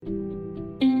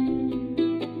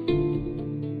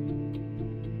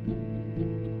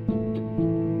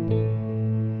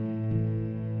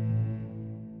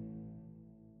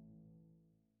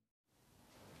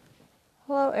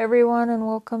Everyone, and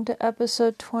welcome to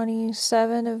episode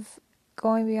 27 of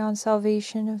Going Beyond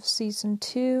Salvation of Season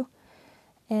 2.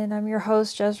 And I'm your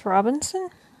host, Jess Robinson.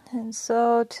 And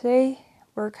so today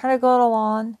we're kind of going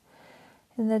along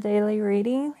in the daily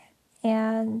reading.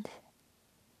 And,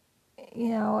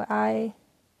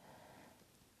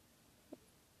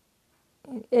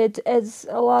 it's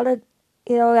a lot of,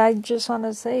 I just want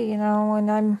to say, when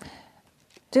I'm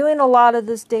doing a lot of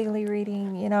this daily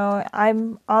reading,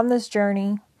 I'm on this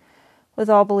journey with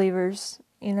all believers.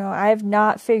 I have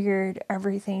not figured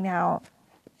everything out.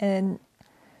 And,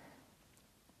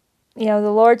 the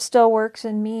Lord still works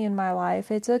in me in my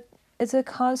life. It's a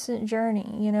constant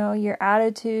journey. Your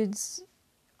attitudes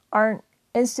aren't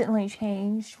instantly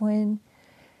changed when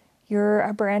you're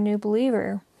a brand new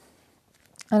believer.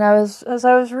 And as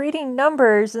I was reading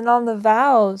Numbers and on the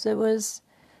vows,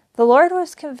 the Lord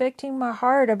was convicting my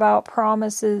heart about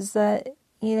promises that,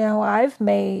 I've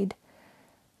made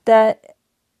that,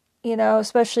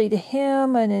 especially to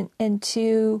Him and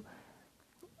to,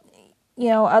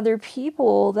 other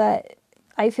people, that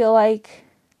I feel like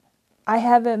I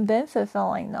haven't been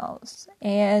fulfilling those.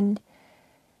 And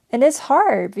it's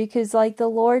hard because the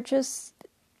Lord just,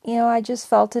 I just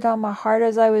felt it on my heart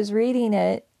as I was reading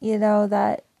it,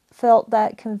 that felt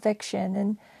that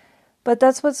conviction. But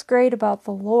that's what's great about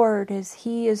the Lord is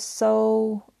He is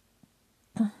so,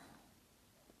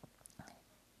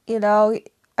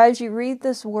 as you read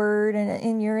this word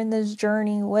and you're in this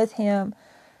journey with Him,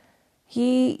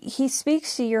 He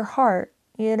speaks to your heart,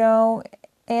 and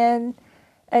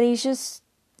He's just,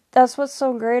 that's what's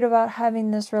so great about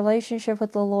having this relationship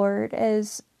with the Lord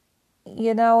is,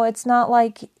 it's not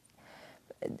like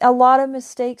a lot of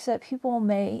mistakes that people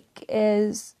make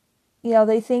is,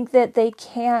 they think that they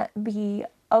can't be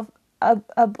a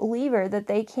believer, that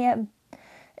they can't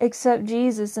accept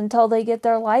Jesus until they get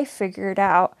their life figured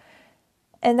out.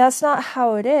 And that's not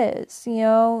how it is,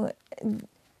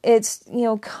 It's,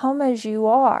 come as you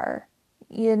are,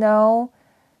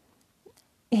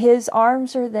 His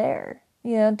arms are there,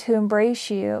 to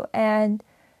embrace you. And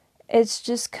it's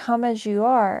just come as you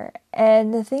are.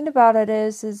 And the thing about it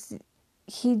is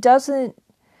He doesn't,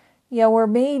 we're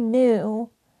made new,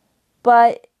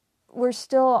 but we're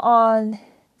still on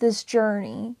this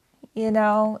journey, and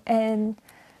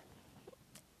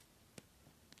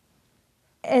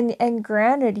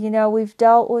granted, we've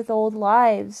dealt with old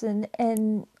lives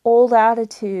and old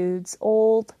attitudes,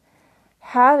 old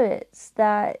habits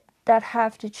that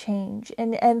have to change.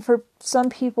 And for some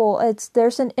people,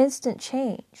 there's an instant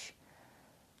change.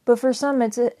 But for some,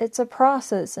 it's a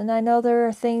process. And I know there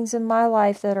are things in my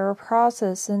life that are a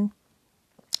process. And,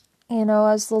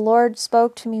 as the Lord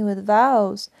spoke to me with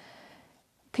vows,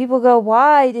 people go,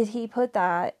 why did He put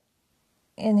that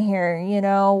in here?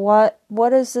 What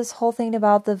is this whole thing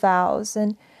about the vows?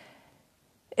 And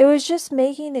it was just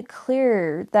making it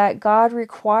clear that God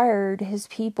required His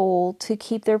people to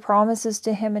keep their promises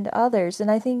to Him and to others.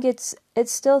 And I think it's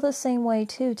still the same way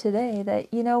too today,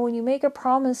 that, when you make a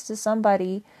promise to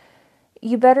somebody,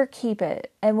 you better keep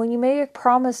it. And when you make a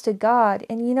promise to God,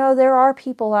 and there are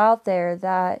people out there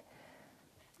that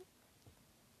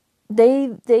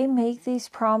they make these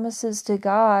promises to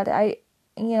God. I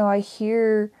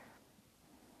hear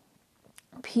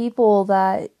people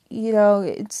that,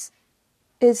 it's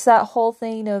that whole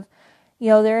thing of,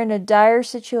 they're in a dire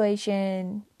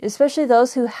situation, especially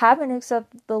those who haven't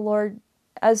accepted the Lord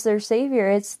as their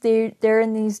Savior. They're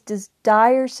in these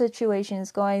dire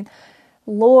situations going,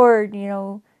 Lord,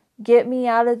 get me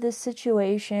out of this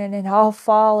situation and I'll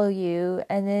follow you.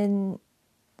 And then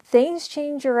things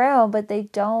change around, but they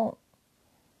don't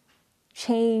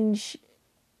change,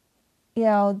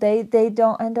 they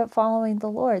don't end up following the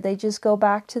Lord. They just go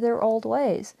back to their old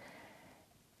ways.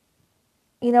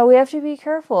 We have to be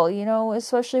careful,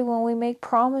 especially when we make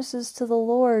promises to the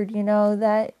Lord,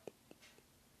 that,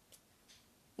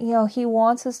 He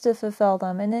wants us to fulfill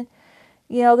them. And then,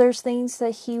 there's things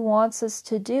that He wants us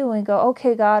to do and go,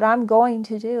 okay, God, I'm going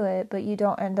to do it, but you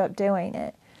don't end up doing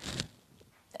it.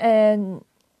 And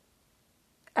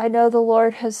I know the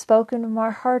Lord has spoken to my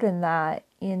heart in that,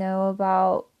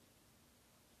 about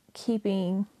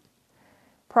keeping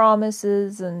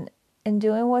promises and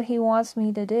doing what He wants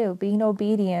me to do, being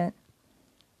obedient.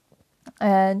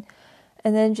 And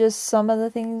then just some of the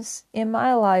things in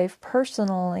my life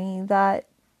personally that,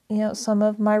 some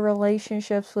of my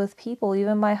relationships with people,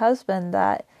 even my husband,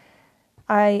 that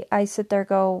I sit there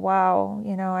go, wow,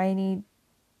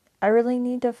 I really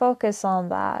need to focus on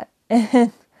that.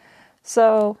 And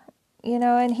so,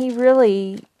 and He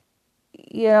really,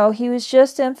 he was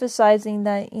just emphasizing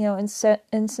that,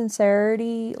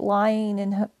 insincerity, lying,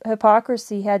 and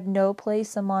hypocrisy had no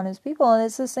place among his people. And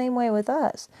it's the same way with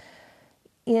us.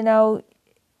 Even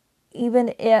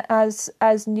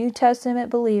as New Testament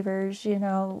believers,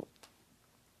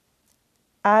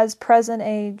 as present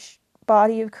age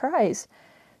body of Christ,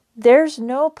 there's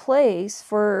no place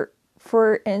for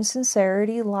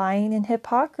insincerity, lying, and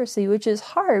hypocrisy, which is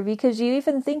hard because you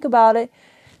even think about it,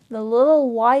 the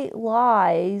little white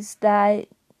lies that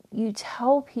you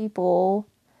tell people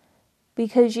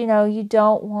because, you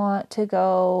don't want to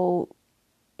go,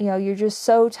 you're just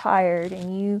so tired,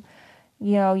 and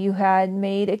you had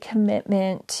made a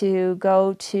commitment to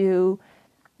go to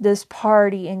this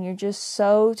party and you're just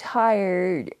so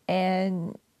tired,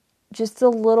 and just a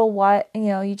little white,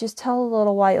 you just tell a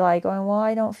little white lie going, well,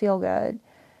 I don't feel good.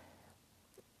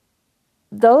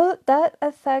 Though that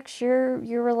affects your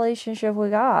relationship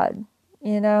with God,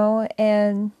 and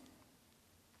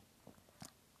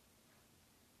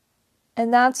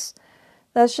that's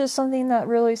just something that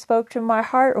really spoke to my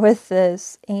heart with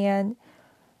this. And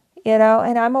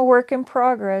and I'm a work in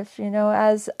progress,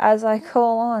 as I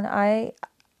go on. I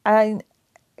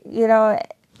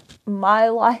my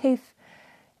life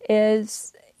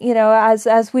is,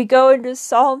 as we go into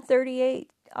Psalm 38,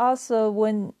 also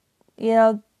when,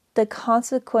 the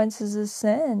consequences of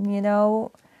sin,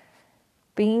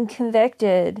 being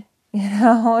convicted,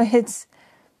 it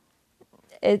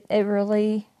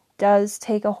really does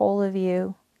take a hold of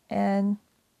you. And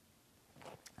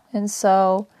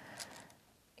so,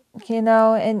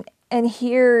 and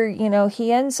here,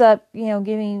 he ends up,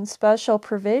 giving special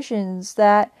provisions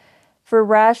that for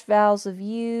rash vows of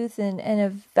youth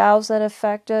and vows that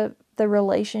affect the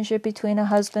relationship between a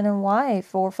husband and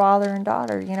wife or father and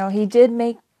daughter. He did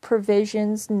make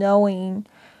provisions knowing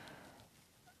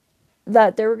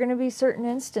that there were going to be certain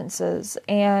instances.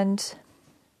 And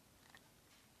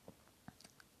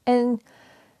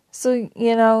so,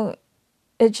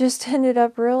 it just ended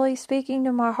up really speaking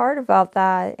to my heart about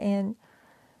that. And,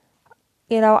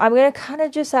 I'm going to kind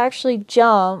of just actually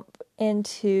jump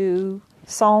into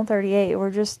Psalm 38.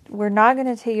 We're not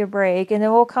going to take a break, and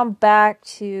then we'll come back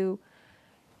to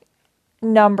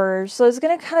Numbers. So it's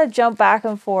going to kind of jump back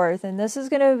and forth, and this is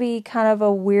going to be kind of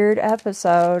a weird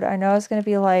episode. I know it's going to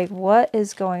be like, what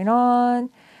is going on?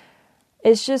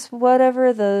 It's just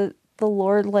whatever the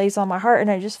Lord lays on my heart, and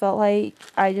I just felt like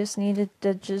I just needed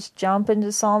to just jump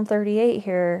into Psalm 38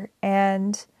 here.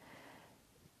 And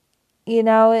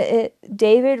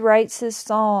David writes this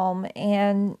psalm,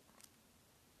 and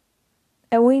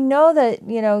we know that,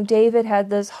 David had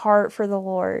this heart for the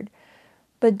Lord,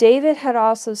 but David had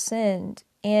also sinned.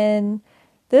 And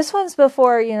this one's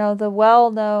before, the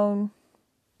well-known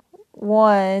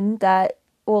one that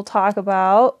we'll talk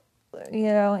about,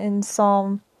 in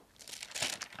Psalm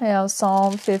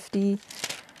 50.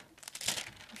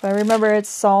 If I remember, it's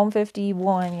Psalm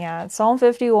 51. Yeah, it's Psalm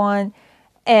 51.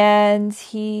 And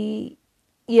he,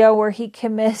 where he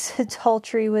commits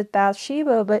adultery with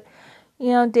Bathsheba. But,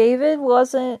 David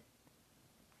wasn't,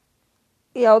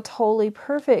 totally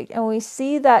perfect. And we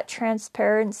see that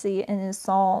transparency in his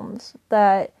Psalms,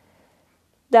 that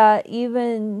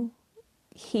even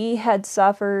he had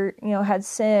suffered, had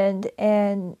sinned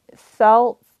and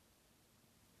felt,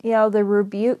 the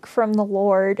rebuke from the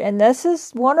Lord. And this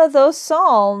is one of those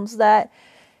Psalms that,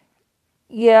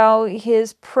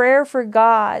 his prayer for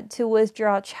God to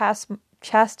withdraw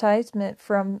chastisement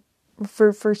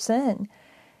for sin.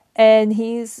 And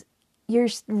you're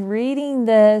reading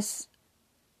this,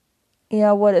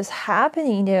 what is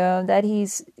happening to him, that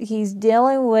he's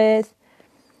dealing with,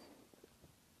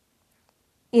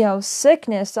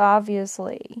 sickness,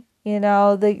 obviously.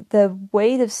 The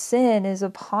weight of sin is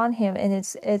upon him, and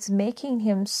it's making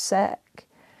him sick.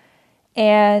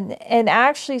 And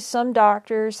actually some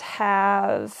doctors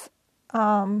have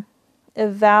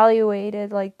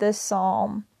evaluated like this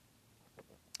psalm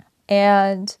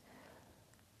and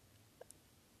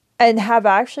have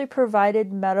actually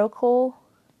provided medical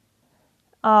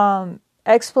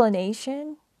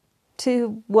explanation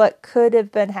to what could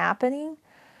have been happening.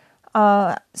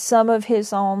 Some of his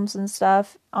psalms and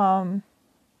stuff, I've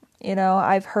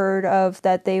heard of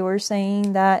that they were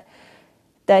saying that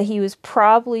he was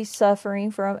probably suffering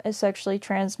from a sexually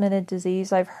transmitted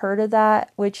disease. I've heard of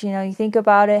that, which, you think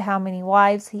about it, how many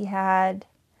wives he had,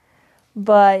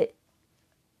 but,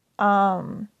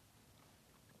 and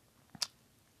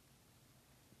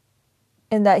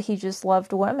that he just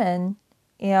loved women.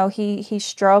 He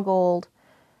struggled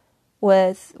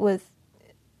with,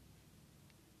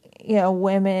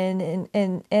 women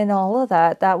and all of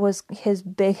that. That was his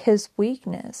biggest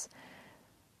weakness.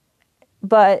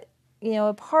 But,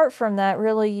 apart from that,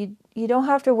 really, you don't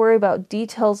have to worry about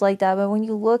details like that. But when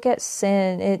you look at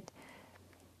sin,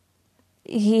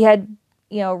 he had,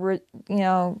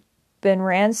 been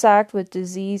ransacked with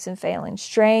disease and failing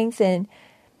strength, and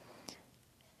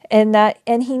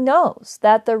he knows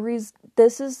that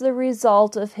this is the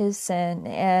result of his sin,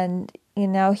 and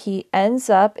he ends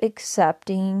up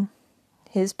accepting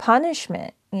his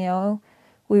punishment.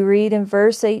 We read in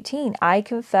verse 18, I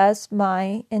confess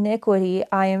my iniquity,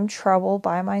 I am troubled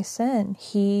by my sin.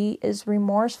 He is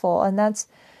remorseful, and that's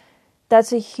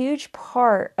a huge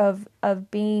part of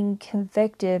being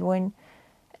convicted,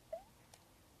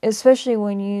 especially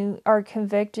when you are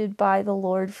convicted by the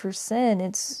Lord for sin.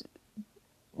 It's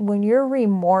when you're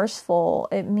remorseful,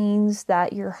 it means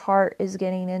that your heart is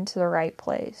getting into the right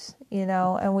place,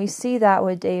 and we see that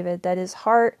with David, that his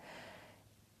heart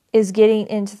is getting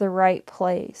into the right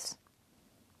place,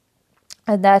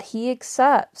 and that he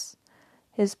accepts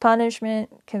his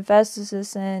punishment, confesses his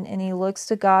sin, and he looks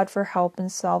to God for help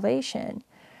and salvation.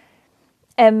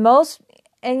 And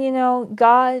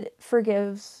God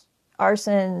forgives our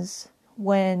sins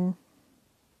when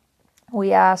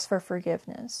we ask for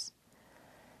forgiveness.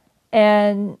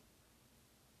 And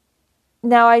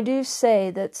now I do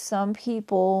say that some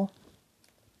people,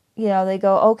 they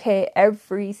go, okay,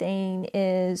 everything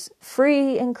is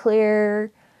free and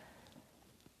clear.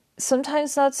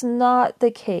 Sometimes that's not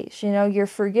the case. You're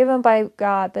forgiven by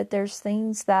God, but there's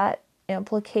things that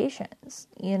implications,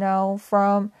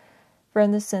 from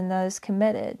the sin that is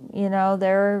committed. I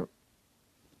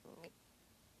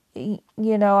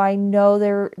know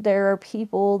there are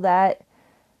people that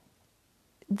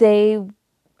they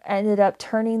ended up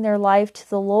turning their life to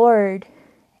the Lord.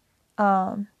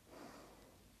 A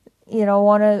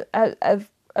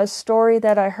story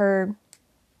that I heard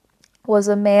was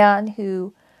a man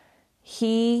who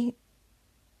he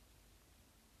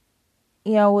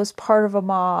was part of a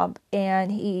mob, and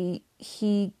he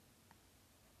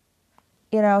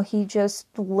just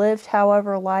lived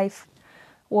however life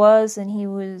was, and he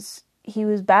was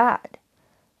bad,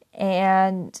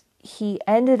 and he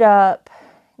ended up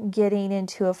getting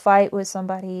into a fight with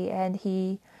somebody, and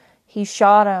he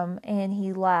shot him, and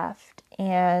he left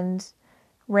and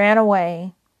ran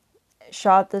away,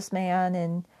 shot this man,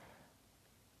 and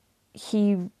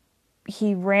he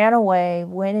ran away,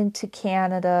 went into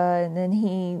Canada, and then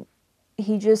he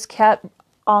just kept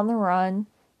on the run.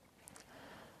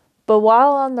 But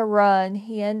while on the run,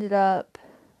 he ended up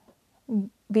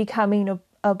becoming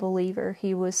a believer.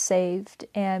 He was saved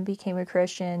and became a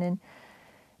Christian, and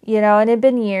and it had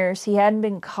been years. He hadn't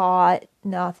been caught,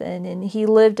 nothing, and he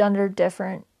lived under a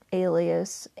different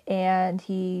alias, and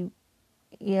he,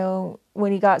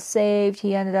 when he got saved,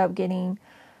 he ended up getting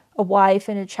a wife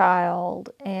and a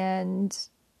child, and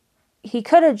he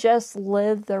could have just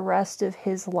lived the rest of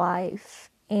his life,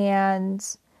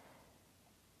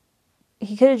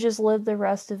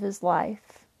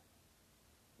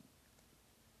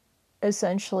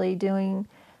 essentially doing,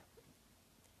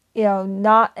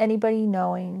 not anybody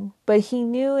knowing, but he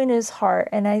knew in his heart,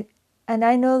 and I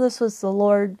know this was the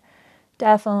Lord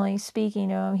definitely speaking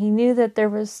to him. He knew that there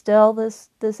was still this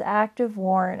active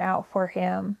warrant out for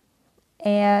him,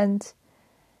 and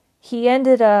he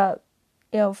ended up,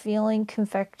 feeling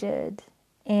convicted,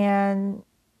 and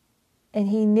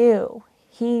he knew,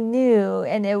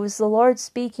 and it was the Lord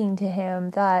speaking to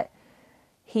him that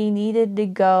he needed to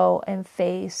go and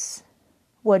face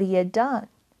what he had done.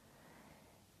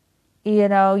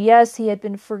 Yes, he had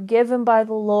been forgiven by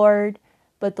the Lord,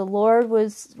 but the Lord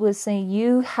was saying,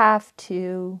 you have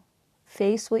to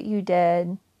face what you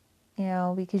did,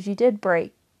 because you did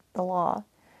break the law.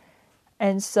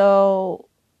 And so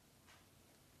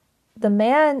the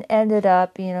man ended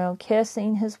up,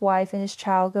 kissing his wife and his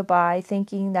child goodbye,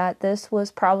 thinking that this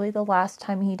was probably the last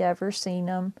time he'd ever seen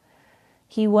them.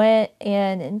 He went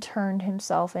in and turned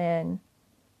himself in,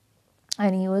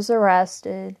 and he was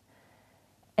arrested,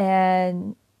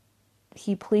 and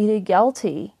he pleaded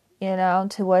guilty,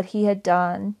 to what he had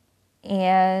done.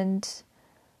 And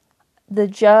the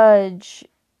judge,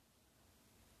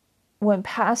 when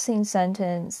passing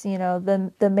sentence,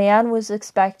 the man was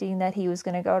expecting that he was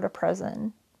going to go to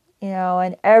prison,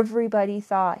 and everybody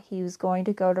thought he was going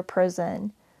to go to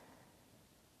prison.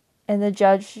 And the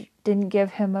judge didn't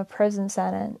give him a prison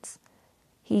sentence.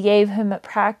 He gave him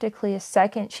practically a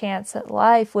second chance at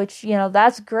life, which,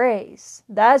 that's grace.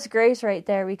 That's grace right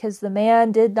there, because the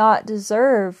man did not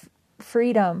deserve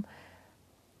freedom.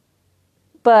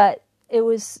 But it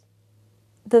was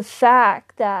the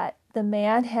fact that the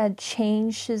man had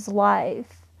changed his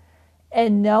life,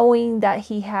 and knowing that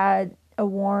he had a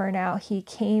warrant out. He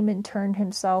came and turned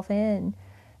himself in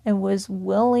and was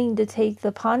willing to take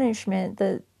the punishment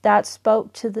that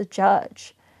spoke to the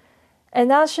judge.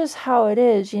 And that's just how it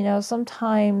is.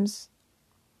 Sometimes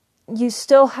you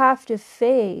still have to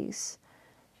face,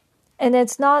 and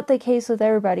it's not the case with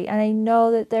everybody. And I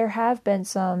know that there have been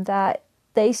some that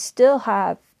they still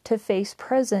have to face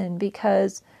prison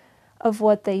because of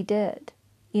what they did,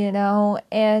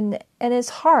 and it's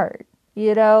hard,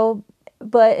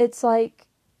 but it's like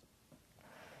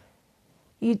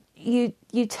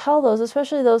you tell those,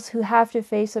 especially those who have to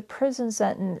face a prison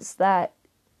sentence, that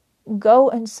go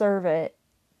and serve it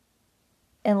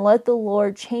and let the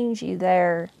Lord change you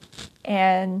there,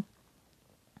 and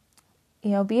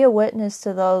be a witness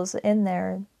to those in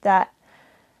there that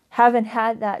haven't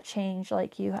had that change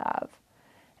like you have.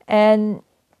 And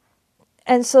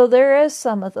so there is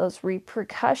some of those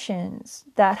repercussions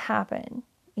that happen,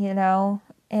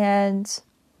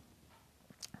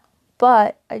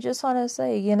 but I just want to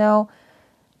say,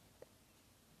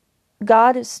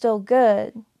 God is still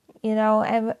good,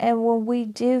 and when we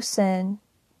do sin,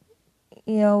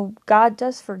 God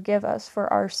does forgive us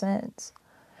for our sins,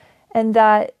 and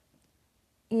that,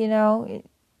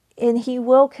 and He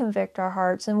will convict our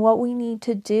hearts and what we need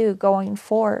to do going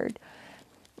forward.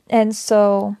 And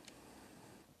so,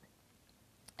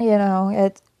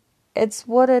 it's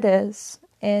what it is.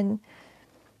 And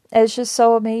it's just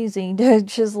so amazing to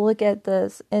just look at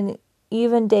this. And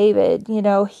even David,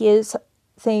 his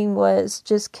thing was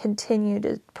just continue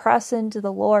to press into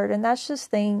the Lord. And that's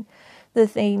just the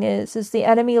thing is the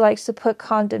enemy likes to put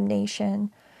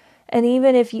condemnation. And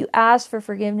even if you ask for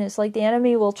forgiveness, like the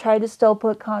enemy will try to still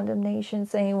put condemnation,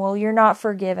 saying, well, you're not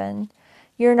forgiven.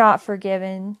 You're not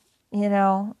forgiven.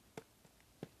 Don't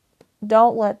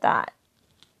let that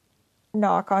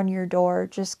knock on your door.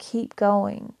 Just keep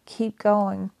going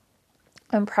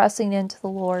and pressing into the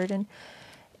Lord,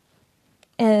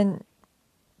 and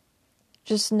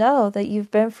just know that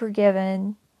you've been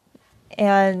forgiven,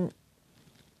 and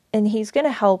He's going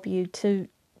to help you to,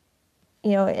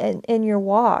 in your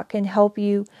walk, and help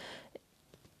you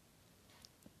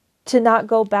to not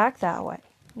go back that way,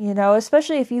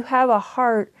 especially if you have a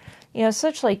heart,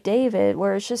 such like David,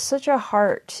 where it's just such a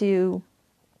heart to,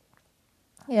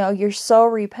 you're so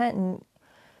repentant.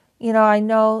 I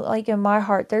know, like in my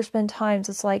heart, there's been times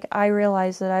it's like I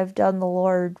realize that I've done the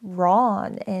Lord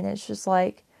wrong, and it's just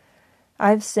like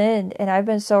I've sinned, and I've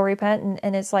been so repentant,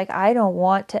 and it's like I don't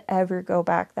want to ever go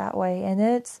back that way, and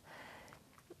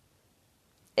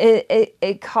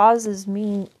it causes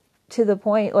me to the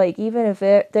point, like, even if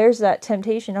there's that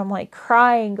temptation, I'm like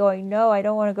crying, going, no, I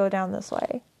don't want to go down this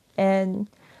way, and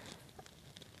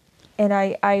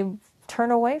I turn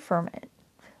away from it.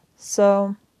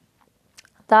 So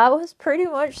that was pretty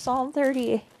much Psalm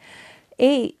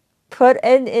 38 put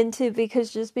into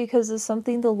because of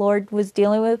something the Lord was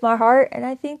dealing with my heart. And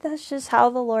I think that's just how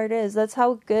the Lord is. That's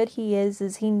how good He is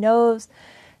He knows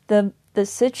the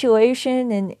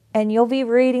situation, and you'll be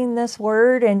reading this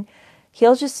word, and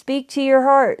He'll just speak to your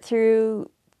heart through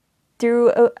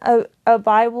a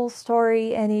Bible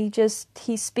story, and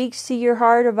He speaks to your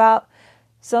heart about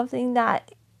something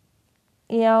that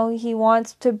He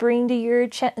wants to bring to your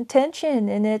attention,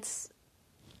 and that's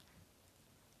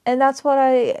what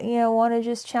I want to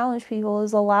just challenge people,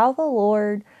 is allow the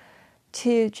Lord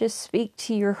to just speak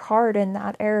to your heart in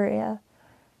that area.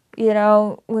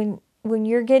 When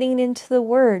you're getting into the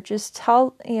Word, just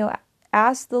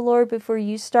ask the Lord before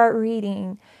you start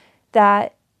reading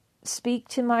that, speak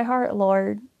to my heart,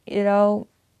 Lord,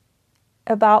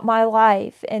 about my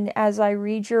life, and as I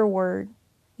read your Word,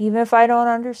 even if I don't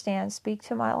understand, speak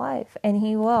to my life, and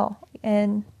He will.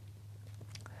 And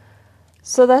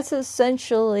so that's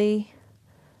essentially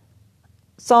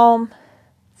Psalm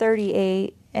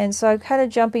 38. And so I'm kind of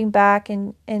jumping back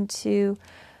into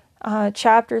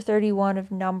chapter 31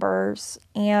 of Numbers.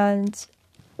 And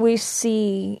we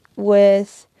see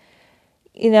with,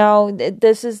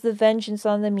 this is the vengeance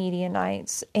on the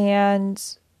Midianites. And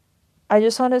I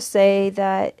just want to say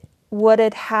that what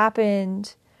had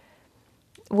happened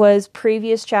was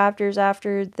previous chapters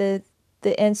after the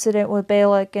incident with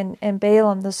Balak and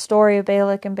Balaam, the story of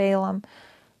Balak and Balaam.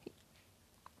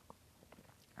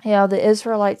 The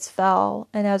Israelites fell,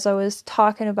 and as I was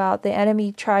talking about, the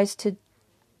enemy tries to,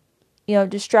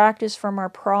 distract us from our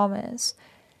promise.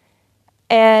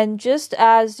 And just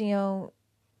as,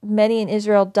 many in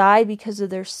Israel died because of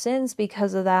their sins,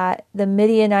 because of that, the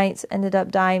Midianites ended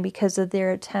up dying because of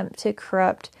their attempt to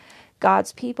corrupt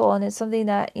God's people. And it's something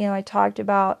that, I talked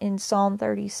about in Psalm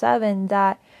 37,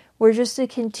 that we're just to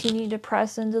continue to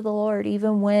press into the Lord,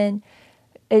 even when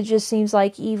it just seems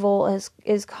like evil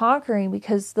is conquering,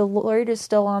 because the Lord is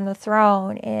still on the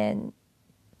throne, and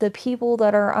the people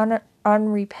that are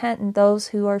unrepentant, those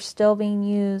who are still being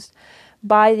used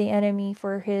by the enemy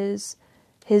for his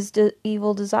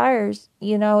evil desires,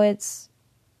 it's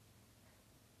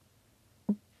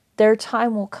their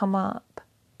time will come up.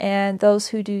 And those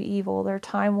who do evil, their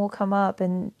time will come up.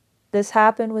 And this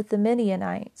happened with the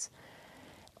Midianites.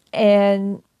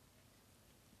 And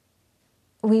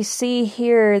we see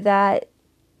here that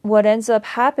what ends up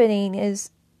happening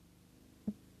is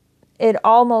it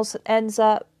almost ends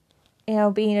up,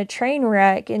 being a train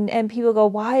wreck. And people go,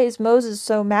 why is Moses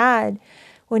so mad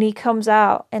when he comes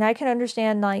out? And I can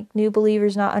understand, like, new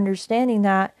believers not understanding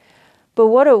that. But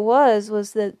what it was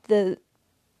that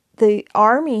the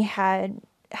army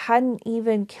hadn't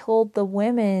even killed the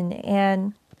women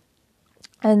and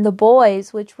the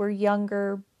boys, which were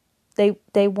younger.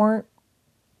 They weren't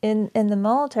in the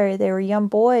military. They were young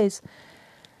boys,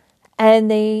 and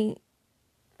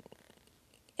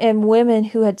women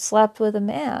who had slept with a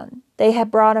man. They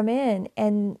had brought him in,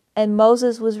 and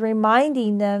Moses was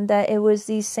reminding them that it was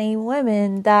these same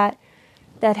women that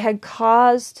had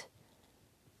caused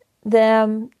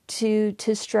them to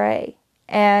stray.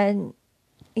 And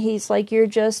he's like, you're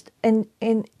just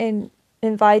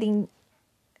inviting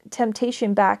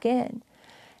temptation back in.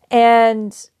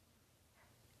 And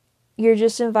you're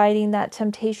just inviting that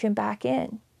temptation back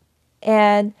in.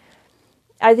 And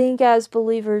I think as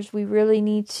believers, we really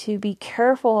need to be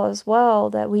careful as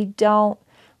well that we don't,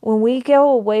 when we go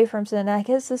away from sin, I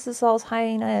guess this is all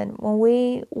tying in, when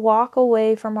we walk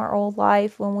away from our old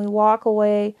life, when we walk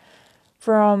away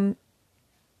from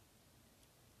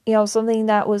something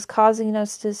that was causing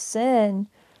us to sin,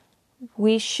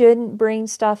 we shouldn't bring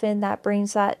stuff in that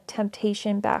brings that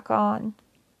temptation back on.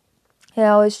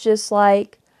 It's just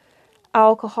like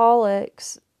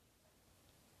alcoholics,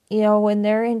 when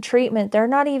they're in treatment, they're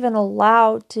not even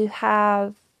allowed to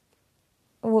have,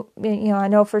 I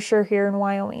know for sure here in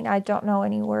Wyoming, I don't know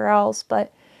anywhere else,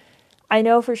 but I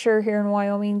know for sure here in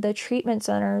Wyoming, the treatment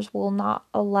centers will not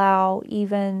allow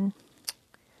even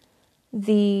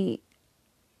the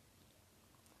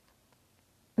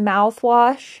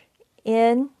mouthwash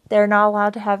in. They're not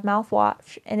allowed to have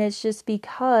mouthwash. And it's just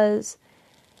because,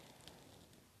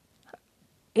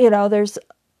 there's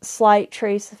slight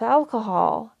trace of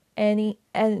alcohol. And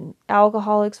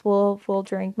alcoholics will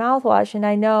drink mouthwash. And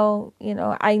I know,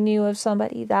 I knew of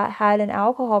somebody that had an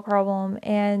alcohol problem.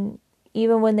 And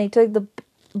even when they took the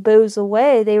booze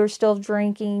away, they were still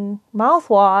drinking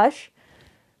mouthwash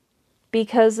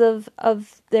because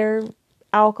of their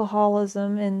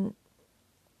alcoholism.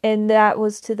 And that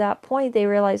was to that point they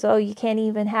realized, oh, you can't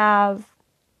even have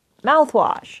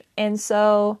mouthwash. And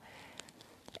so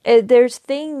there's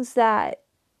things that,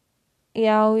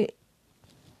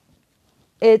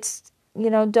 it's,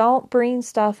 don't bring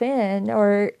stuff in,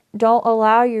 or don't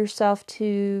allow yourself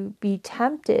to be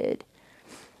tempted.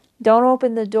 Don't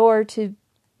open the door to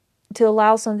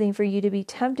allow something for you to be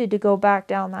tempted to go back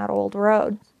down that old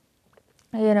road.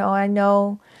 I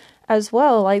know as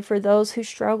well, like for those who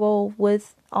struggle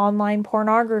with online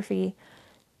pornography,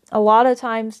 a lot of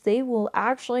times they will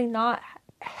actually not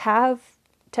have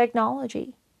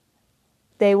technology.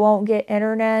 They won't get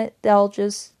internet. They'll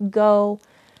just go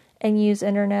and use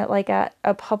internet like at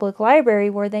a public library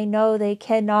where they know they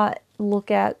cannot look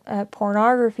at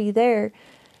pornography there,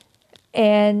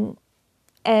 and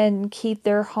keep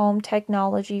their home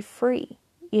technology free.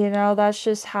 That's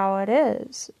just how it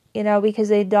is, because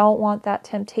they don't want that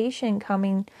temptation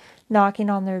knocking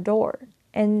on their door.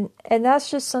 And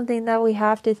that's just something that we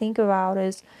have to think about,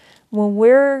 is when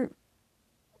we're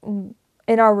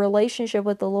in our relationship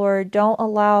with the Lord, don't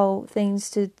allow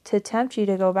things to tempt you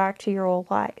to go back to your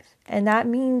old life. And that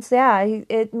means,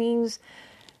 it means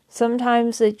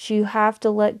sometimes that you have to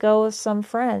let go of some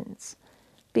friends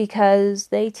because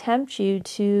they tempt you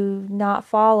to not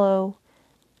follow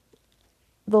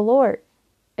the Lord.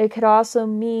 It could also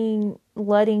mean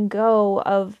letting go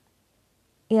of,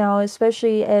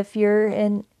 especially if you're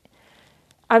in,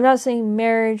 I'm not saying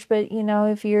marriage, but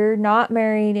if you're not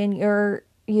married and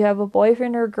you have a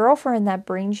boyfriend or girlfriend that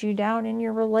brings you down in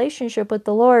your relationship with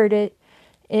the Lord, it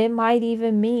might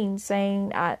even mean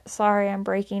saying, sorry, I'm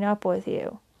breaking up with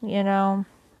you, And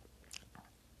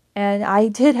I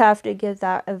did have to give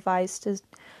that advice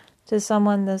to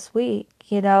someone this week,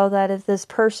 that if this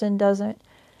person doesn't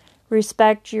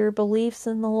respect your beliefs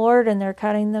in the Lord and they're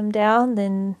cutting them down,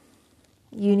 then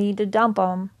you need to dump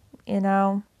them.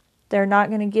 They're not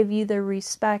going to give you the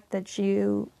respect that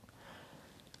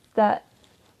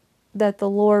the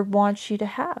Lord wants you to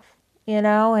have,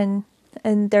 and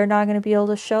and they're not going to be able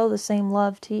to show the same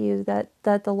love to you that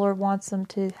the Lord wants them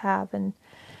to have. And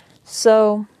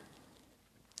so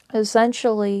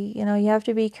essentially, you have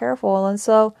to be careful. And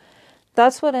so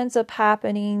that's what ends up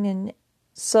happening. And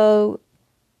so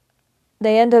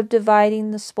they end up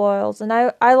dividing the spoils. And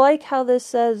I like how this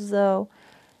says, though,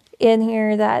 in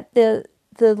here, that the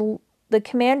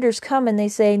commanders come and they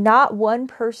say not one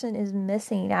person is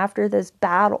missing after this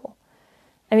battle.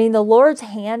 I mean, the Lord's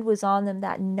hand was on them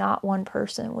that not one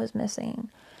person was missing.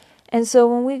 And so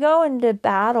when we go into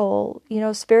battle,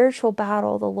 spiritual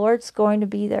battle, the Lord's going to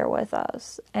be there with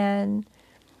us. And,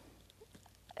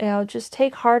 just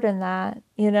take heart in that,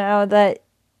 that,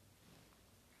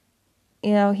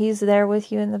 He's there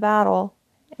with you in the battle,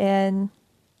 and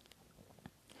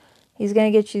He's going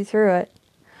to get you through it.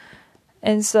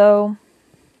 And so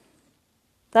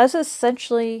that's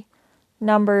essentially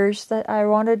Numbers that I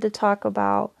wanted to talk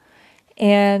about.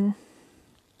 And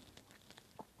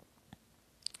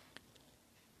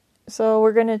so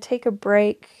we're going to take a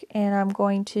break, and I'm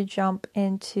going to jump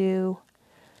into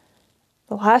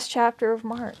the last chapter of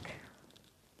Mark.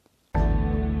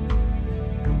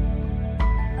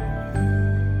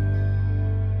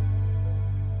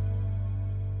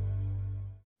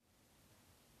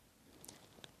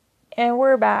 And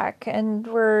we're back, and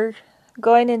we're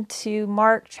going into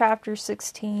Mark chapter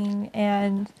 16,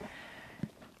 and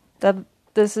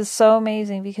this is so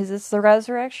amazing because it's the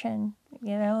resurrection.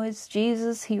 It's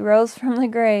Jesus. He rose from the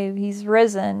grave. He's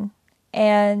risen.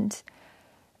 And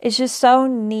it's just so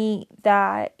neat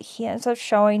that he ends up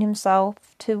showing himself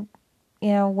to,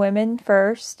 women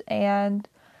first, and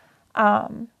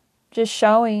just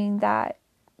showing that,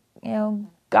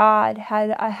 God had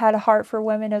a heart for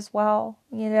women as well.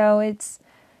 It's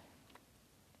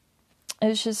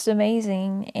just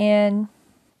amazing. And,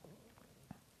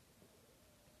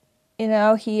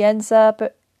 he ends up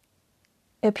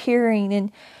appearing.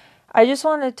 And I just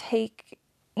want to take,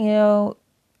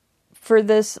 for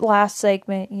this last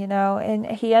segment, and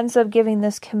he ends up giving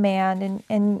this command.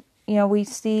 And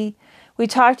we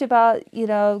talked about,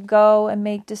 go and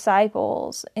make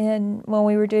disciples when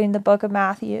we were doing the book of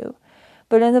Matthew.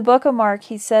 But in the book of Mark,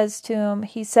 he said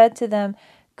to them,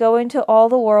 go into all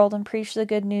the world and preach the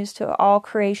good news to all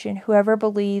creation. Whoever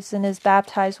believes and is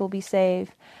baptized will be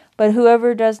saved, but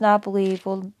whoever does not believe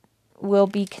will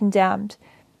be condemned.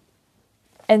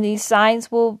 And these signs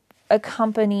will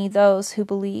accompany those who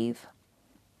believe.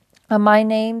 On my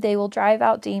name, they will drive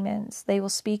out demons. They will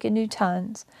speak in new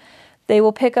tongues. They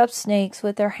will pick up snakes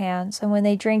with their hands, and when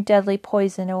they drink deadly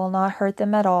poison, it will not hurt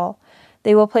them at all.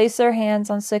 They will place their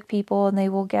hands on sick people, and they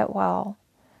will get well.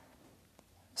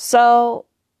 So,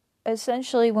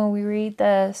 essentially, when we read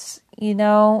this,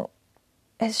 it's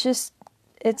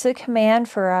a command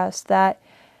for us that,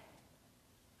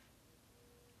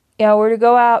 we're to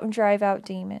go out and drive out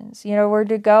demons. We're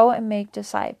to go and make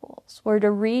disciples. We're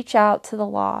to reach out to the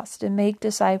lost and make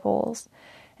disciples.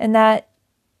 And that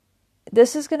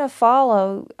this is going to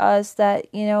follow us, that,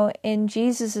 in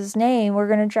Jesus' name, we're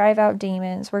going to drive out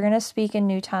demons. We're going to speak in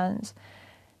new tongues.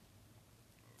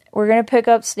 We're going to pick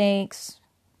up snakes,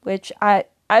 which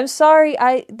I'm sorry,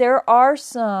 there are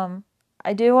some,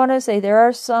 I do want to say, there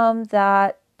are some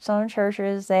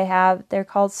churches, they're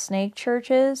called snake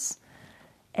churches,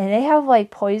 and they have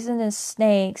like poisonous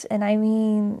snakes. And I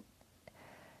mean,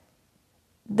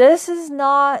 this is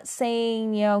not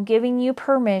saying, giving you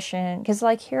permission, because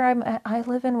like here I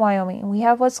live in Wyoming, and we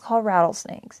have what's called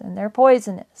rattlesnakes, and they're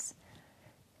poisonous.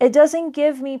 It doesn't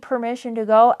give me permission to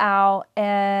go out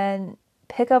and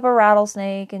pick up a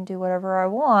rattlesnake and do whatever I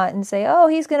want and say, oh,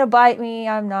 he's going to bite me,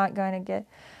 I'm not going to get...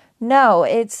 No,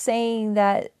 it's saying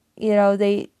that,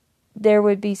 there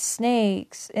would be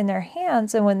snakes in their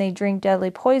hands, and when they drink deadly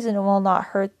poison, it will not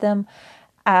hurt them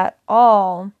at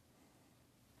all.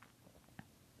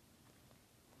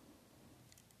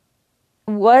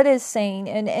 What is saying,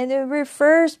 and it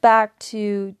refers back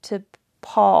to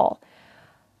Paul.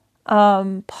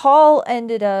 Paul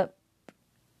ended up,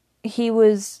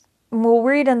 we'll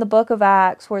read in the book of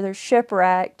Acts where they're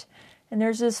shipwrecked, and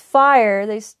there's this fire.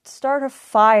 They start a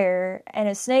fire, and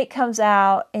a snake comes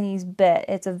out, and he's bit.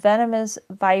 It's a venomous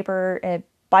viper, and it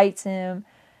bites him,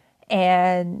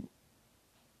 and,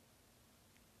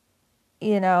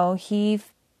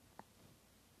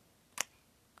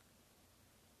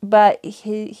 but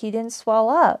he didn't swell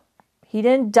up. He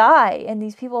didn't die. And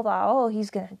these people thought, oh, he's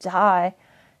going to die.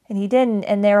 And he didn't.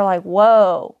 And they were like,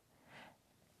 whoa.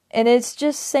 And it's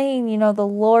just saying, the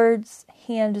Lord's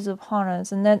hand is upon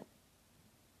us. And that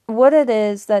what it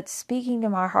is that's speaking to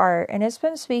my heart. And it's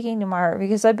been speaking to my heart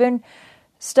because I've been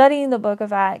studying the book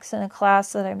of Acts in a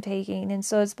class that I'm taking. And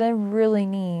so it's been really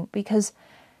neat because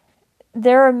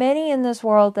there are many in this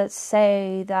world that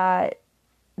say that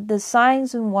the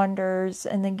signs and wonders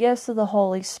and the gifts of the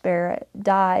Holy Spirit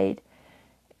died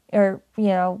or,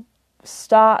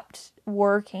 stopped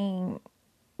working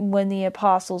when the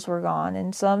apostles were gone.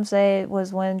 And some say it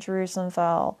was when Jerusalem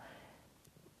fell.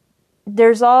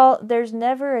 There's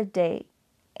never a date.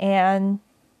 And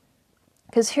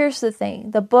because here's the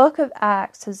thing, the book of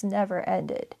Acts has never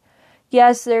ended.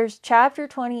 Yes, there's chapter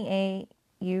 28.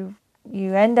 You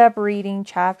end up reading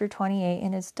chapter 28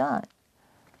 and it's done.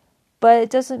 But it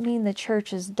doesn't mean the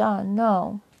church is done.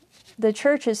 No. The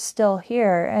church is still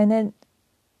here. And then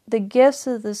the gifts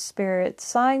of the Spirit,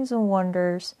 signs and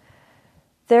wonders,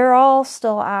 they're all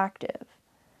still active.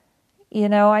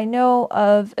 I know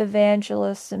of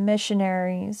evangelists and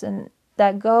missionaries and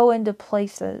that go into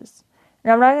places.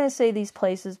 And I'm not going to say these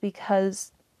places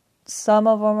because some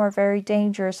of them are very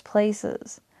dangerous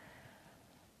places.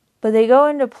 But they go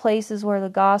into places where the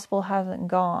gospel hasn't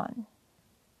gone.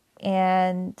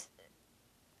 And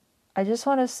I just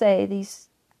want to say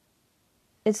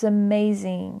it's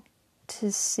amazing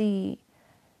to see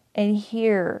and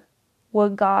hear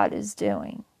what God is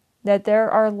doing. That there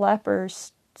are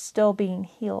lepers still being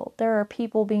healed. There are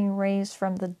people being raised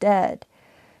from the dead.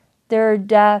 There are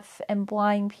deaf and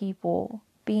blind people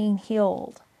being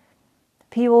healed.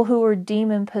 People who were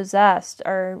demon possessed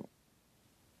are,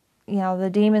 the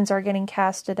demons are getting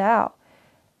casted out.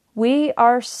 We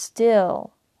are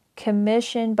still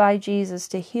commissioned by Jesus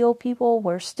to heal people.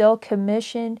 We're still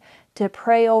commissioned to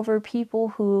pray over people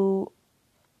who,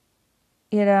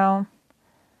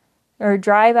 or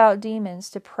drive out demons,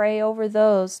 to pray over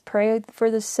those, pray for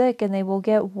the sick and they will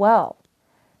get well.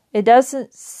 It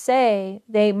doesn't say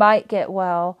they might get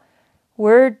well.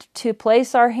 We're to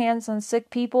place our hands on sick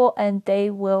people and they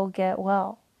will get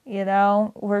well.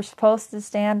 We're supposed to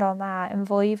stand on that and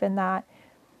believe in that.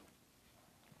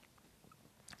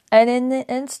 And in the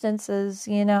instances,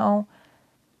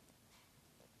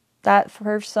 that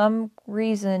for some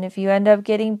reason, if you end up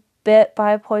getting bit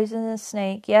by a poisonous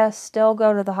snake, yes, still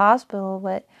go to the hospital,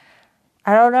 but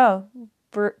I don't know,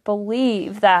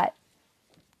 believe that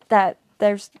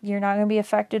you're not going to be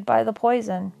affected by the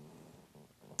poison.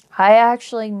 I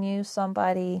actually knew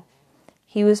somebody,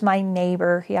 he was my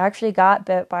neighbor, he actually got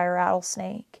bit by a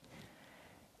rattlesnake.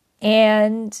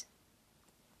 And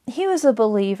he was a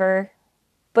believer,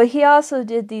 but he also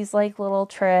did these little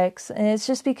tricks, and it's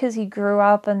just because he grew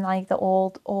up in the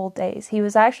old days. He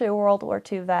was actually a World War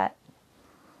II vet.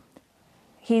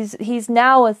 He's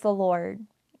now with the Lord.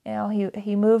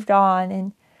 He moved on,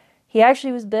 and he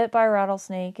actually was bit by a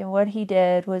rattlesnake, and what he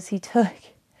did was he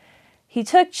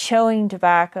took chewing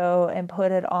tobacco and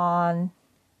put it on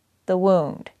the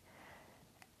wound.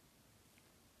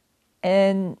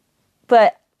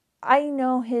 But I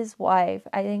know his wife.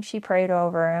 I think she prayed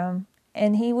over him,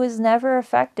 and he was never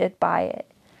affected by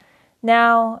it.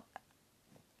 Now,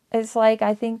 it's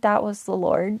I think that was the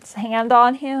Lord's hand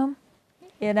on him,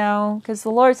 because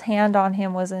the Lord's hand on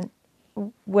him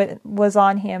was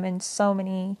on him in so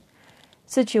many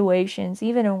situations,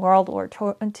 even in World War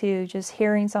II, just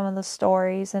hearing some of the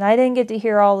stories. And I didn't get to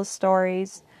hear all the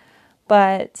stories,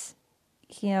 but,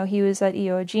 he was at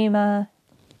Iwo Jima,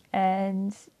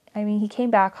 and, he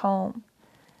came back home.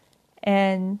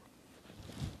 And,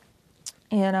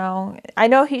 I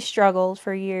know he struggled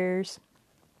for years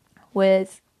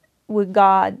with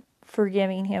God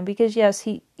forgiving him, because, yes,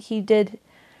 he did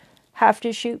have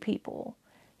to shoot people.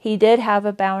 He did have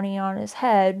a bounty on his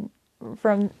head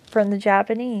from the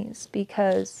Japanese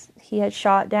because he had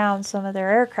shot down some of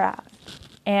their aircraft.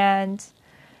 And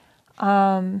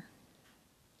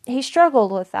he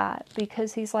struggled with that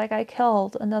because he's I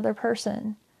killed another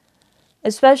person.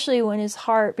 Especially when his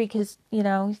heart, because,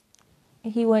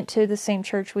 he went to the same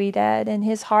church we did, and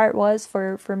his heart was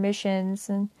for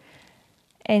missions. And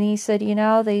he said,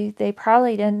 they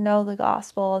probably didn't know the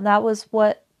gospel. And that was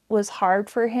what was hard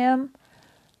for him,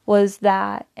 was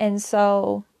that. And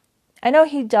so I know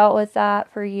he dealt with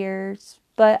that for years,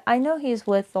 but I know he's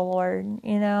with the Lord,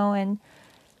 and,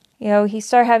 he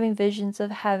started having visions of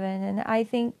heaven. And I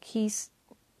think he's,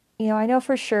 I know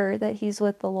for sure that he's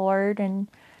with the Lord, and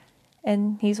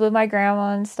he's with my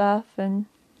grandma and stuff. And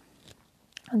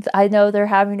I know they're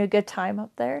having a good time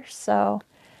up there. So,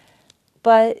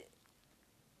 but,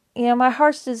 my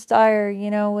heart's desire,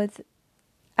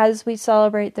 as we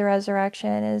celebrate the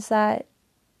resurrection, is that,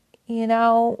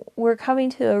 we're coming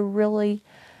to a really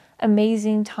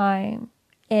amazing time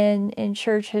in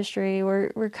church history.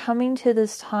 We're coming to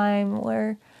this time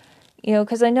where,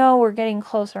 because I know we're getting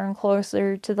closer and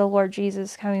closer to the Lord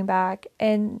Jesus coming back.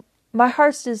 And my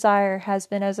heart's desire has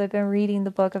been, as I've been reading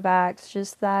the book of Acts,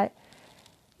 just that,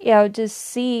 just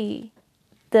see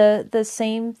the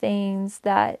same things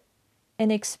that, and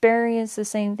experience the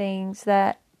same things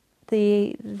that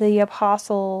the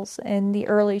apostles and the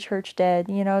early church did,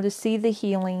 to see the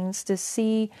healings, to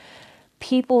see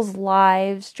people's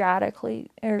lives dramatically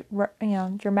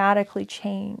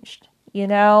changed,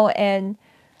 and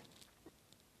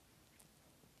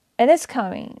it's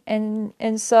coming.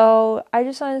 And so I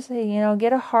just want to say,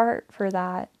 get a heart for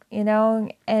that,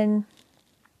 and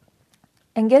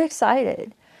get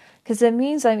excited, because it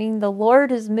means, the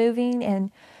Lord is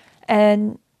moving, and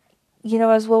as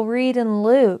we'll read in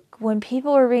Luke, when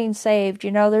people are being saved,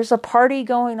 there's a party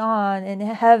going on in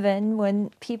heaven when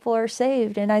people are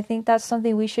saved. And I think that's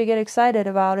something we should get excited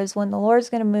about, is when the Lord's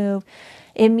going to move,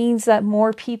 it means that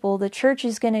more people, the church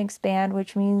is going to expand,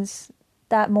 which means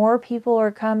that more people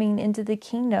are coming into the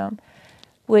kingdom,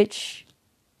 which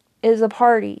is a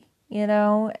party,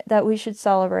 that we should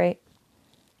celebrate.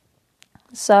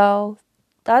 So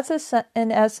that's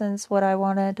in essence what I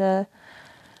wanted to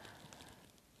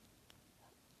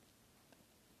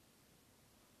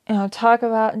talk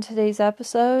about in today's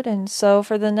episode. And so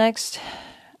for the next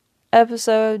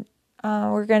episode,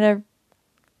 we're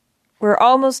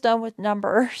almost done with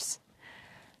Numbers.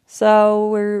 So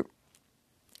we're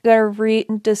going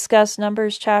to discuss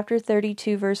Numbers chapter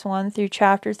 32 verse 1 through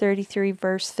chapter 33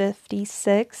 verse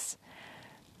 56.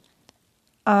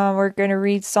 We're going to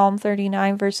read Psalm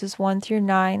 39 verses 1 through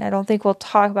 9. I don't think we'll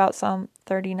talk about Psalm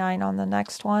 39 on the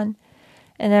next one.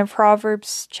 And then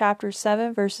Proverbs chapter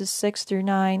 7 verses 6 through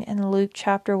 9, and Luke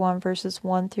chapter 1 verses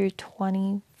 1 through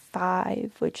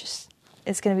 25, which is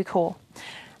going to be cool.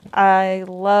 I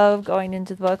love going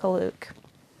into the book of Luke.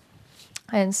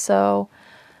 And so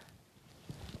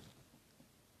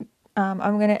I'm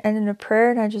going to end in a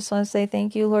prayer, and I just want to say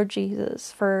thank you, Lord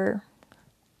Jesus, for,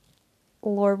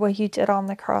 Lord, what you did on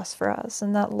the cross for us.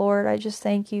 And that, Lord, I just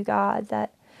thank you, God,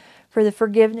 that for the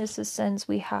forgiveness of sins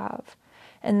we have.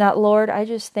 And that, Lord, I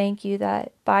just thank you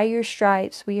that by your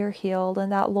stripes we are healed.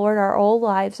 And that, Lord, our old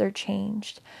lives are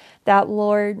changed. That,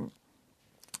 Lord,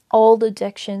 old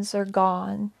addictions are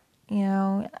gone.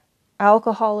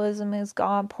 Alcoholism is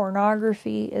gone.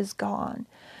 Pornography is gone.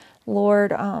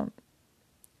 Lord,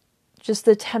 just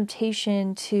the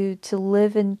temptation to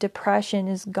live in depression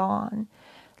is gone.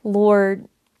 Lord,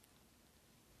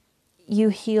 you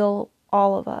heal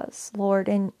all of us, Lord.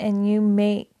 And you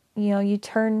make, you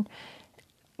turn...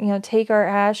 take our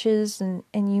ashes and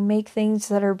you make things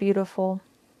that are beautiful,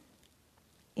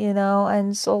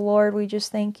 and so, Lord, we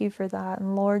just thank you for that.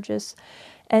 And Lord, just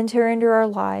enter into our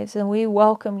lives, and we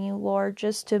welcome you, Lord,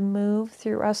 just to move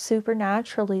through us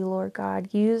supernaturally, Lord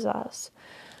God. Use us,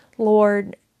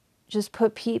 Lord, just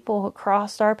put people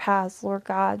across our paths, Lord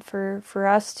God, for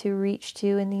us to reach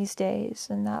to in these days.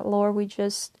 And that, Lord, we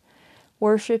just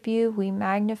worship you, we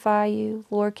magnify you,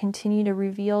 Lord. Continue to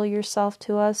reveal yourself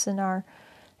to us in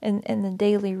the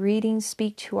daily reading.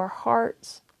 Speak to our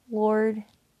hearts, Lord.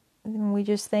 And we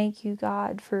just thank you,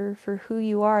 God, for who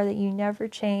you are, that you never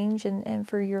change, and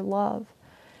for your love.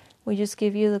 We just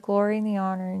give you the glory and the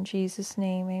honor in Jesus'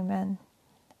 name. Amen.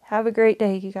 Have a great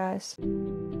day, you guys.